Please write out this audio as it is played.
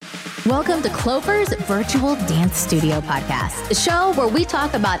Welcome to Clover's Virtual Dance Studio Podcast, the show where we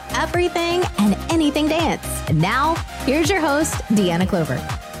talk about everything and anything dance. And now, here's your host, Deanna Clover.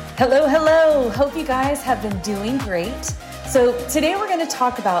 Hello. Hope you guys have been doing great. So today we're going to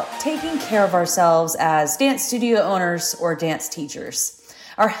talk about taking care of ourselves as dance studio owners or dance teachers.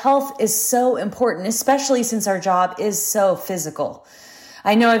 Our health is so important, especially since our job is so physical.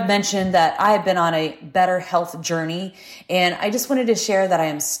 I know I've mentioned that I have been on a better health journey, and I just wanted to share that I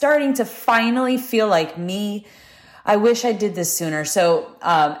am starting to finally feel like me. I wish I did this sooner. So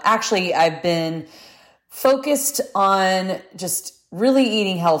actually, I've been focused on just really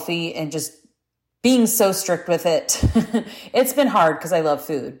eating healthy and just being so strict with it. It's been hard because I love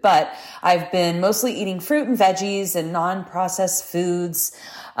food, but I've been mostly eating fruit and veggies and non-processed foods.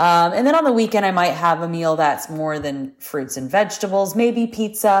 And then on the weekend, I might have a meal that's more than fruits and vegetables, maybe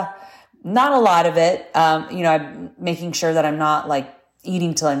pizza, not a lot of it. I'm making sure that I'm not like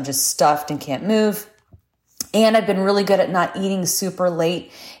eating till I'm just stuffed and can't move. And I've been really good at not eating super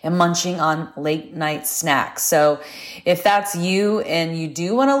late and munching on late night snacks. So if that's you and you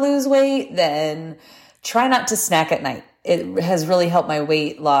do want to lose weight, then try not to snack at night. It has really helped my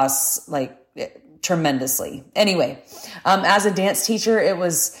weight loss tremendously. Anyway, as a dance teacher, it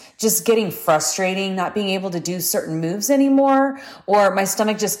was just getting frustrating, not being able to do certain moves anymore, or my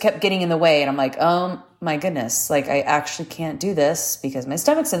stomach just kept getting in the way. And I'm like, oh my goodness, like I actually can't do this because my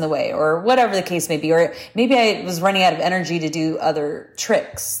stomach's in the way, or whatever the case may be. Or maybe I was running out of energy to do other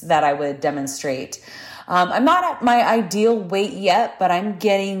tricks that I would demonstrate. I'm not at my ideal weight yet, but I'm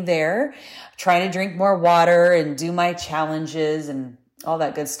getting there, trying to drink more water and do my challenges and all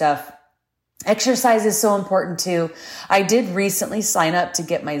that good stuff. Exercise is so important too. I did recently sign up to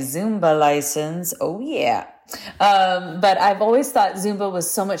get my Zumba license. Oh yeah. But I've always thought Zumba was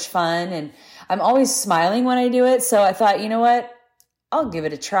so much fun, and I'm always smiling when I do it. So I thought, you know what? I'll give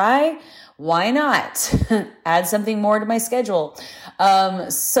it a try. Why not? Add something more to my schedule.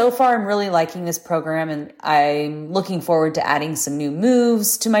 So far, I'm really liking this program, and I'm looking forward to adding some new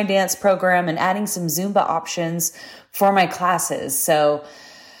moves to my dance program and adding some Zumba options for my classes.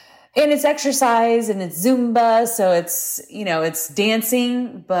 And it's exercise and it's Zumba. So it's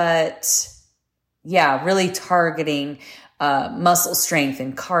dancing, but yeah, really targeting muscle strength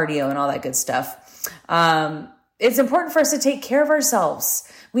and cardio and all that good stuff. It's important for us to take care of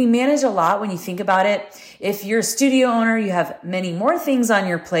ourselves. We manage a lot when you think about it. If you're a studio owner, you have many more things on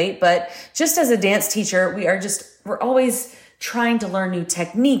your plate, but just as a dance teacher, we're always trying to learn new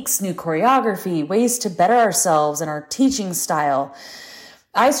techniques, new choreography, ways to better ourselves and our teaching style.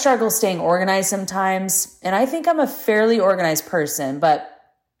 I struggle staying organized sometimes, and I think I'm a fairly organized person, but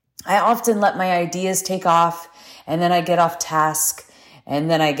I often let my ideas take off, and then I get off task,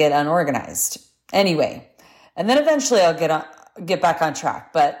 and then I get unorganized. Anyway, and then eventually I'll get back on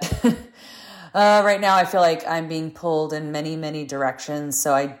track. But right now I feel like I'm being pulled in many, many directions,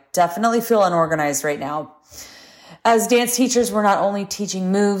 so I definitely feel unorganized right now. As dance teachers, we're not only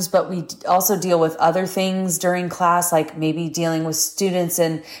teaching moves, but we also deal with other things during class, like maybe dealing with students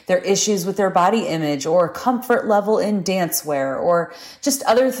and their issues with their body image or comfort level in dance wear, or just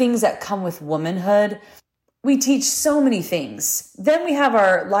other things that come with womanhood. We teach so many things. Then we have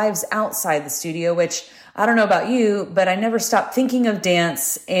our lives outside the studio, which I don't know about you, but I never stop thinking of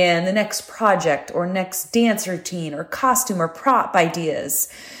dance and the next project or next dance routine or costume or prop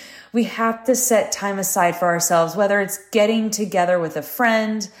ideas. We have to set time aside for ourselves, whether it's getting together with a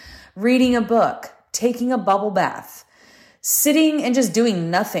friend, reading a book, taking a bubble bath, sitting and just doing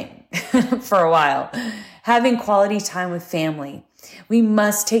nothing for a while, having quality time with family. We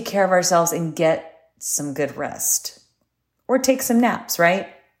must take care of ourselves and get some good rest, or take some naps, right?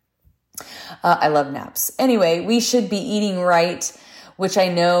 I love naps. Anyway, we should be eating right, which I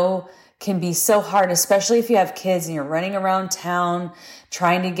know can be so hard, especially if you have kids and you're running around town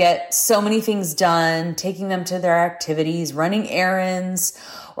trying to get so many things done, taking them to their activities, running errands,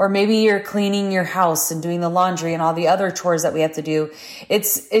 or maybe you're cleaning your house and doing the laundry and all the other chores that we have to do.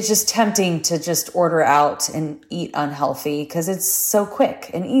 It's just tempting to just order out and eat unhealthy because it's so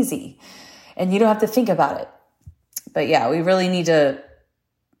quick and easy and you don't have to think about it. But yeah, we really need to,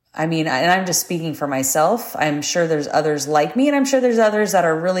 and I'm just speaking for myself. I'm sure there's others like me, and I'm sure there's others that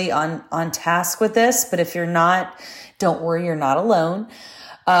are really on task with this. But if you're not, don't worry, you're not alone.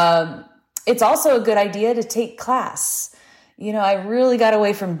 It's also a good idea to take class. I really got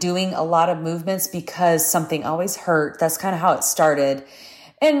away from doing a lot of movements because something always hurt. That's kind of how it started.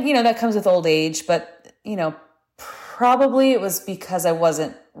 And, that comes with old age, but, probably it was because I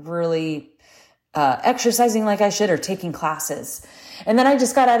wasn't really exercising like I should or taking classes. And then I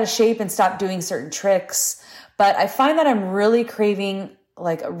just got out of shape and stopped doing certain tricks. But I find that I'm really craving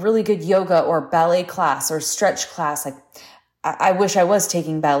like a really good yoga or ballet class or stretch class. Like I wish I was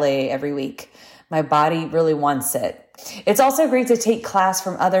taking ballet every week. My body really wants it. It's also great to take class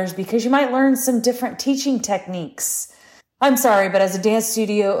from others because you might learn some different teaching techniques. I'm sorry, but as a dance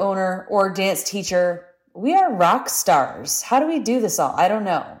studio owner or dance teacher, we are rock stars. How do we do this all? I don't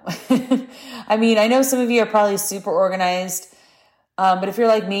know. I mean, I know some of you are probably super organized, but if you're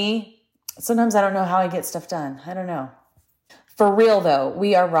like me, sometimes I don't know how I get stuff done. I don't know. For real though,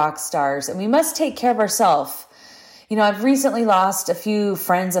 we are rock stars and we must take care of ourselves. You know, I've recently lost a few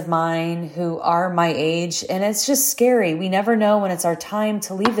friends of mine who are my age, and it's just scary. We never know when it's our time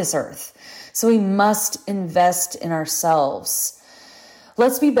to leave this earth. So we must invest in ourselves.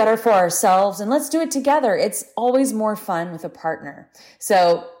 Let's be better for ourselves and let's do it together. It's always more fun with a partner.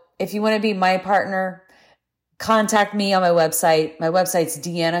 So if you want to be my partner, contact me on my website. My website's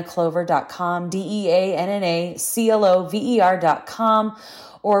deannaclover.com, DeannaClover.com,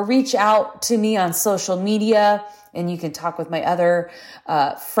 or reach out to me on social media and you can talk with my other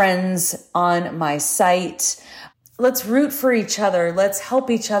friends on my site. Let's root for each other. Let's help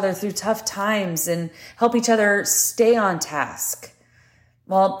each other through tough times and help each other stay on task.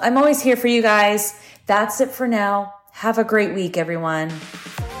 Well, I'm always here for you guys. That's it for now. Have a great week, everyone.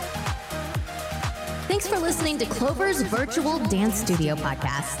 Thanks for listening to Clover's Virtual Dance Studio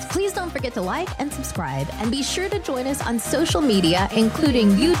podcast. Please don't forget to like and subscribe, and be sure to join us on social media,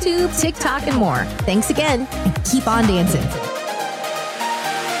 including YouTube, TikTok, and more. Thanks again, and keep on dancing.